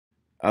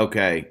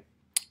Okay.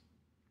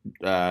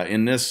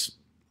 In this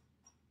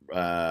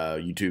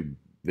YouTube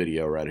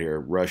video right here,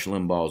 Rush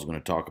Limbaugh is going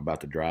to talk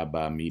about the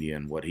drive-by media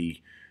and what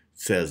he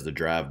says the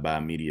drive-by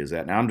media is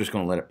at. Now, I'm just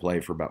going to let it play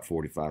for about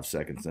 45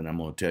 seconds, and I'm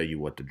going to tell you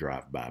what the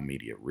drive-by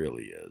media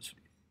really is.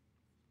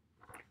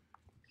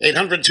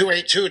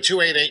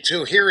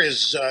 800-282-2882.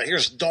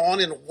 Here's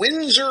Dawn in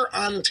Windsor,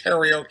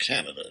 Ontario,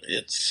 Canada.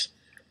 It's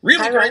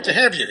really great to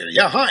have you here.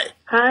 Yeah, hi.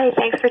 Hi,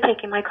 thanks for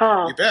taking my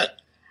call. You bet.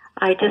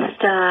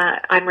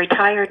 I'm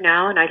retired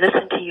now, and I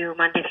listen to you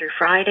Monday through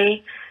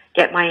Friday,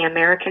 get my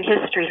American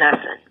history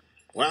lesson.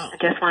 Wow. I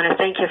just want to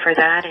thank you for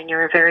that, and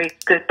you're a very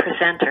good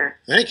presenter.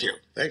 Thank you.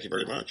 Thank you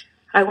very much.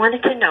 I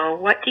wanted to know,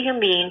 what do you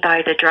mean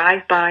by the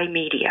drive-by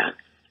media?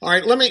 All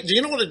right, do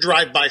you know what a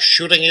drive-by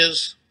shooting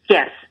is?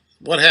 Yes.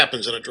 What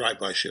happens in a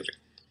drive-by shooting?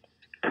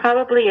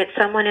 Probably it's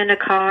someone in a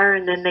car,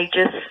 and then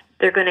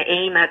they're going to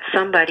aim at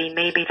somebody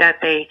maybe that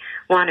they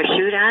want to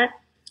shoot at.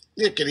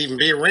 It could even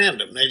be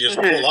random. They just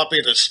pull up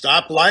at a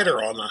stoplight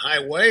or on the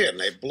highway, and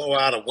they blow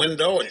out a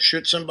window and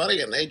shoot somebody,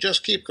 and they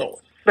just keep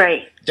going.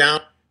 Right. Down.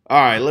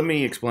 All right, let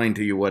me explain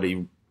to you what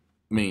he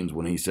means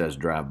when he says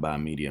drive-by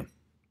media.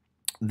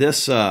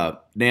 This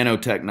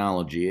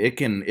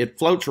nanotechnology, it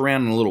floats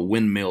around in a little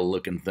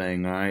windmill-looking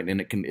thing, all right,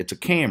 and it's a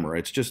camera.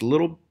 It's just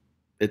little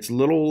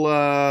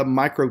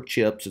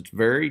microchips. It's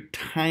very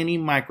tiny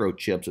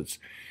microchips.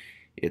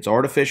 It's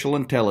artificial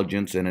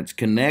intelligence, and it's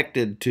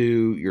connected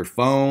to your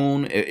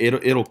phone.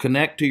 It'll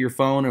connect to your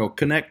phone. It'll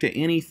connect to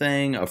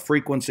anything, a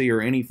frequency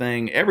or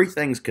anything.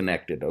 Everything's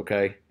connected,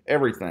 okay?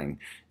 Everything.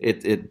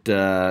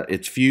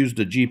 It's fused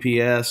to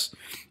GPS.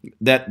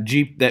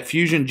 That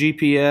fusion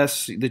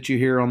GPS that you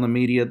hear on the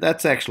media,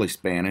 that's actually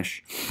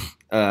Spanish.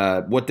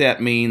 What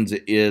that means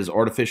is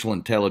artificial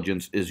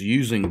intelligence is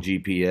using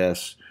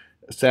GPS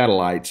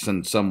satellites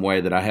in some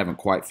way that I haven't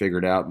quite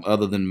figured out,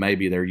 other than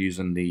maybe they're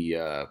using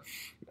the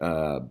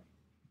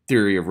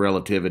theory of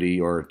relativity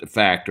or the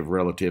fact of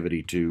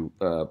relativity to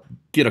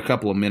get a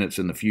couple of minutes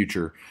in the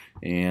future.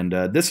 And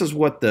this is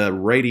what the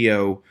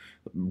radio,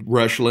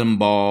 Rush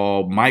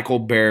Limbaugh, Michael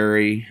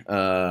Berry,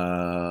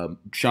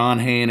 Sean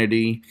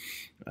Hannity,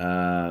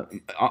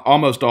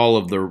 almost all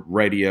of the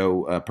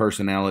radio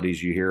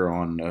personalities you hear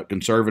on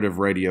conservative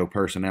radio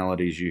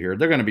personalities you hear,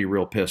 they're going to be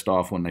real pissed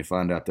off when they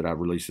find out that I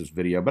released this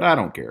video, but I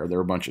don't care. They're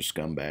a bunch of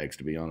scumbags,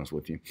 to be honest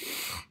with you.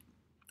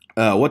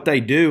 What they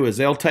do is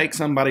they'll take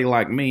somebody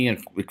like me,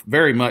 and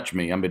very much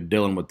me. I've been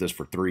dealing with this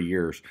for 3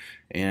 years.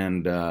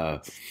 And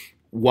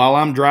while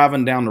I'm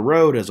driving down the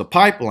road as a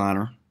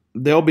pipeliner,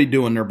 they'll be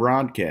doing their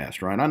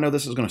broadcast, right? I know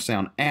this is going to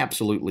sound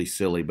absolutely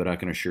silly, but I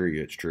can assure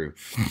you it's true.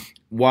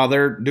 While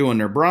they're doing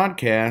their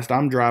broadcast,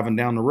 I'm driving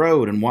down the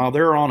road. And while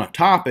they're on a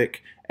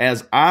topic,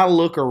 as I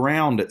look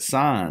around at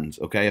signs,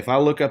 okay, if I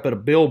look up at a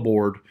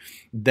billboard,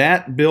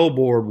 that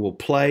billboard will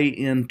play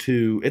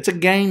into, it's a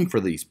game for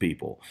these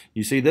people.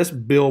 You see, this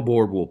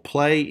billboard will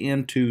play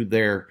into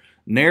their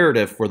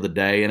narrative for the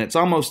day, and it's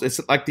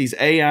like these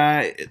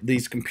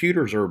these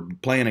computers are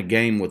playing a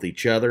game with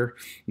each other.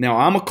 Now,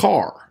 I'm a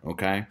car,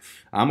 okay?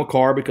 I'm a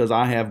car because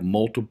I have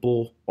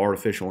multiple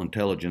artificial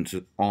intelligence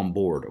on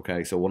board,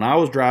 okay? So when I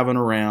was driving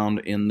around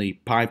in the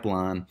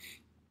pipeline,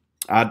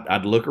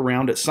 I'd look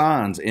around at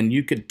signs, and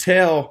you could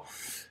tell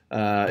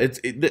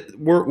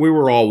we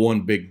were all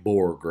one big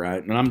Borg,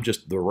 right? And I'm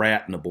just the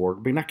rat in the Borg.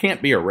 I mean, I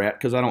can't be a rat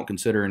because I don't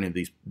consider any of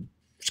these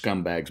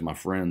scumbags my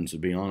friends, to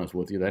be honest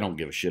with you. They don't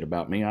give a shit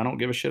about me. I don't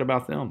give a shit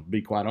about them, to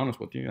be quite honest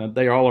with you.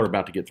 They all are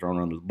about to get thrown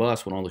under the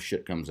bus when all this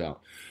shit comes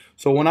out.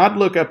 So when I'd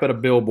look up at a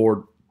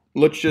billboard,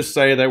 let's just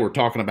say they were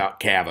talking about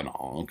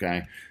Kavanaugh,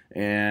 okay?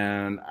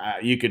 And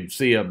you could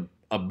see a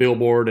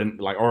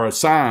billboard or a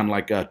sign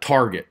like a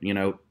Target,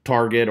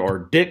 Target,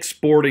 or Dick's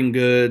Sporting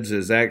Goods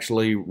is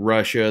actually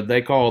Russia.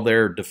 They call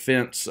their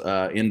defense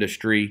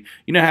industry,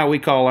 you know how we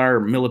call our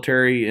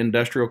military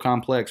industrial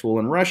complex? Well,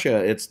 in Russia,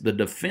 it's the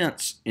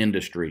defense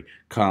industry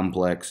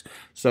complex.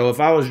 So if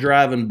I was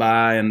driving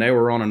by and they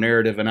were on a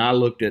narrative and I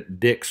looked at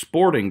Dick's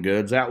Sporting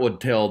Goods, that would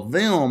tell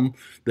them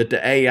that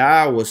the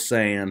AI was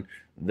saying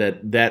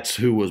that's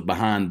who was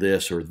behind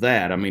this or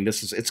that. I mean,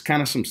 it's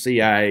kind of some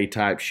CIA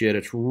type shit.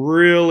 It's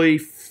really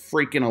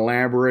freaking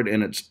elaborate,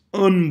 and it's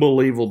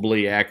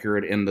unbelievably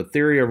accurate, and the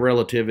theory of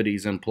relativity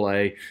is in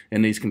play,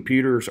 and these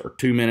computers are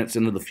 2 minutes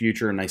into the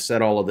future, and they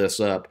set all of this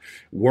up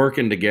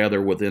working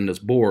together within this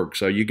Borg.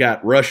 So you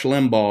got Rush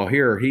Limbaugh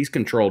here. He's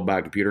controlled by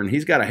a computer, and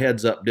he's got a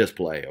heads-up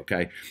display,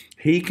 okay?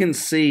 He can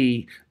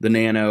see the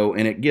nano,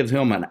 and it gives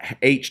him an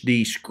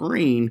HD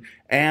screen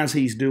as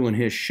he's doing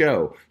his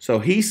show. So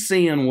he's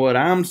seeing what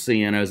I'm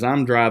seeing as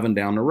I'm driving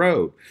down the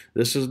road.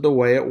 This is the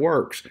way it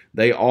works.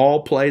 They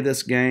all play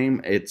this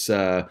game. It's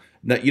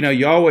that,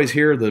 you always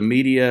hear the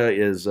media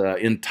is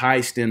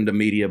enticed into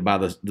media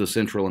by the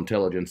Central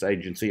Intelligence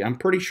Agency. I'm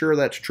pretty sure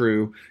that's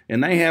true,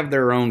 and they have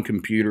their own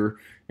computer.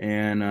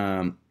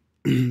 And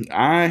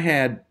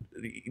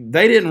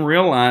they didn't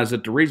realize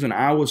that the reason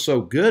I was so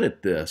good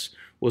at this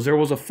was there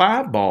was a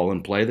 5-ball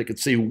in play that could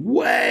see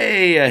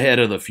way ahead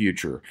of the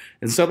future.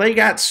 And so they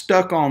got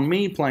stuck on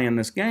me playing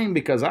this game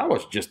because I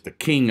was just the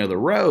king of the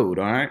road,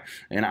 all right?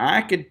 And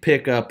I could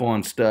pick up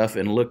on stuff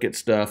and look at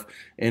stuff,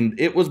 and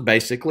it was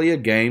basically a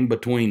game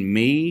between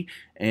me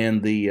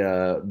and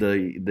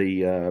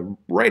the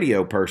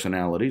radio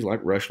personalities like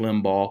Rush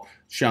Limbaugh,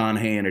 Sean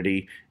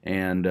Hannity,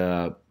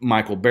 and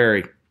Michael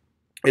Berry.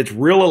 It's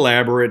real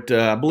elaborate.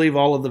 I believe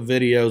all of the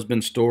video has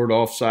been stored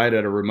off-site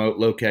at a remote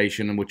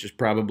location, which is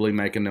probably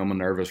making them a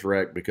nervous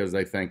wreck because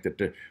they think that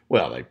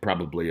they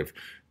probably have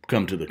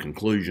come to the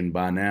conclusion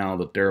by now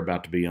that they're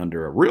about to be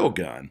under a real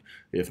gun,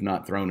 if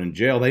not thrown in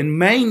jail. They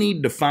may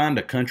need to find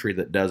a country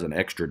that doesn't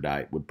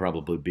extradite, would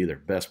probably be their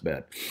best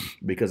bet.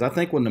 Because I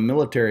think when the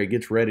military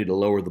gets ready to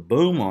lower the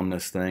boom on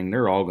this thing,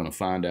 they're all going to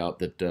find out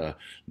that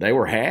they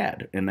were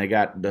had, and they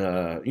got,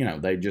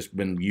 they've just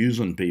been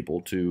using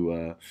people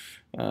to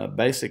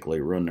basically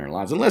ruin their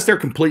lives, unless they're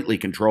completely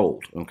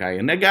controlled, okay?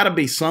 And they got to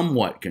be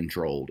somewhat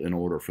controlled in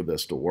order for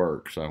this to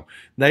work. So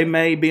they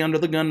may be under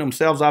the gun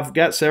themselves. I've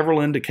got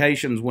several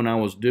indications when I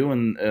was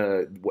doing,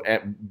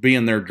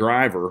 being their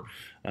driver,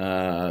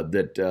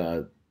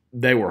 that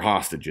they were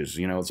hostages.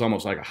 You know, it's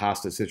almost like a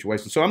hostage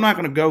situation. So I'm not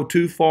going to go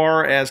too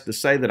far as to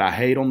say that I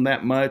hate them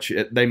that much.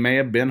 They may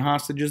have been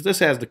hostages. This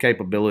has the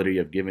capability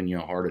of giving you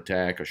a heart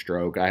attack, a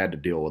stroke. I had to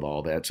deal with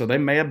all that. So they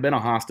may have been a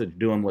hostage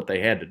doing what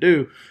they had to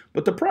do.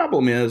 But the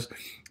problem is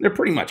they're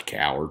pretty much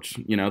cowards.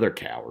 You know, they're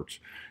cowards.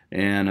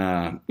 And,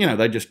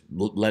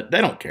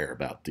 they don't care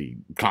about the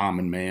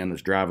common man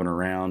that's driving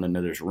around and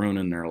they're just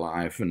ruining their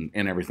life and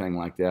everything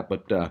like that.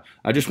 But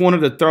I just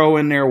wanted to throw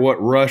in there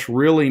what Rush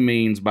really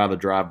means by the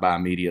drive-by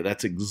media.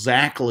 That's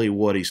exactly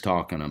what he's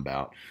talking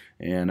about.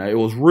 And it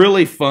was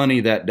really funny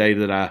that day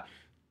that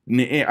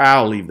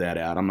I'll leave that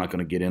out. I'm not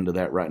going to get into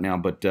that right now.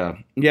 But,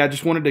 I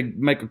just wanted to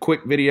make a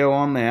quick video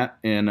on that.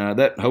 And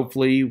that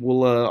hopefully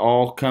will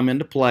all come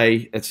into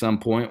play at some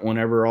point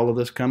whenever all of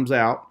this comes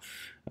out.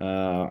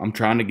 I'm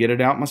trying to get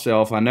it out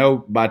myself. I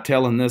know by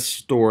telling this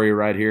story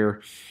right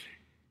here,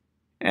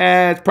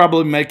 it's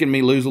probably making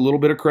me lose a little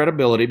bit of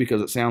credibility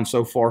because it sounds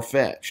so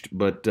far-fetched.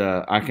 But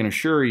I can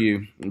assure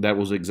you that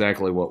was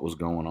exactly what was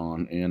going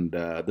on. And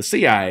the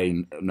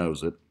CIA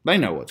knows it. They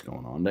know what's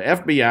going on. The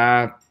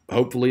FBI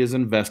hopefully is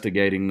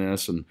investigating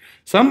this, and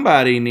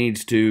somebody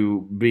needs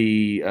to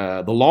be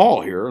the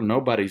law here.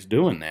 Nobody's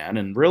doing that,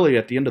 and really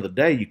at the end of the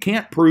day you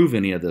can't prove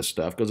any of this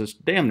stuff because it's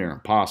damn near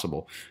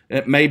impossible.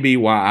 It may be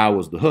why I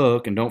was the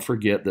hook, and don't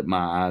forget that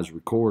my eyes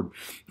record.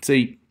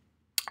 See,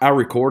 I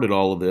recorded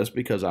all of this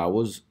because I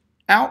was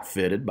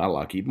outfitted by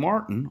Lockheed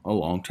Martin a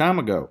long time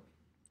ago.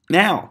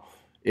 Now,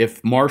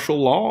 if martial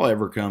law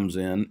ever comes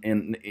in,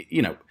 and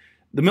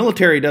the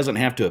military doesn't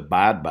have to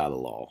abide by the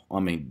law. I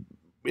mean,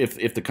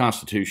 if the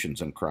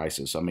Constitution's in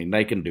crisis, I mean,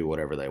 they can do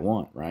whatever they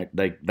want, right?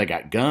 They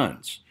got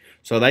guns.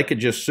 So they could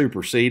just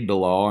supersede the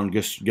law and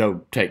just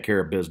go take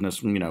care of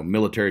business,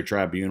 military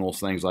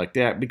tribunals, things like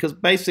that. Because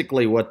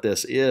basically what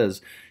this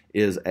is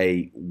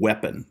a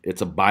weapon.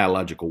 It's a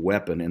biological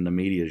weapon, and the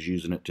media is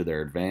using it to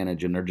their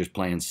advantage, and they're just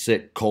playing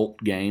sick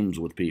cult games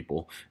with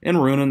people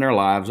and ruining their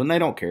lives, and they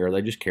don't care.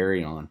 They just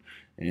carry on.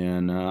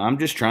 And I'm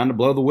just trying to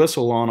blow the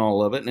whistle on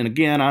all of it. And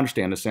again, I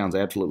understand this sounds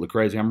absolutely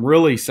crazy. I'm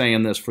really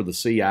saying this for the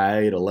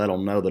CIA to let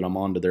them know that I'm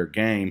onto their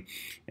game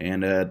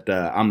and that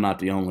I'm not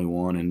the only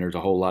one. And there's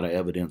a whole lot of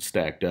evidence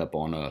stacked up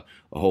on a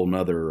whole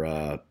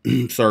nother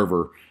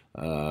server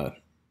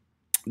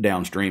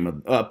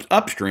downstream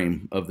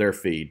upstream of their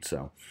feed.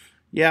 So,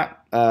 yeah,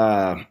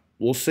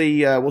 we'll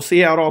see. We'll see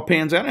how it all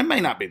pans out. It may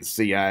not be the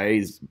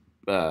CIA's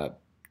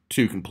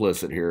too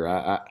complicit here.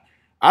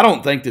 I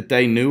don't think that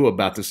they knew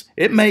about this.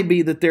 It may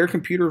be that their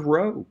computer's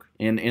rogue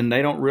and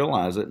they don't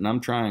realize it, and I'm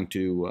trying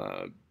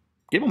to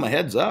give them a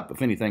heads up,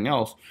 if anything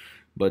else.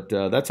 But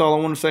that's all I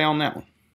want to say on that one.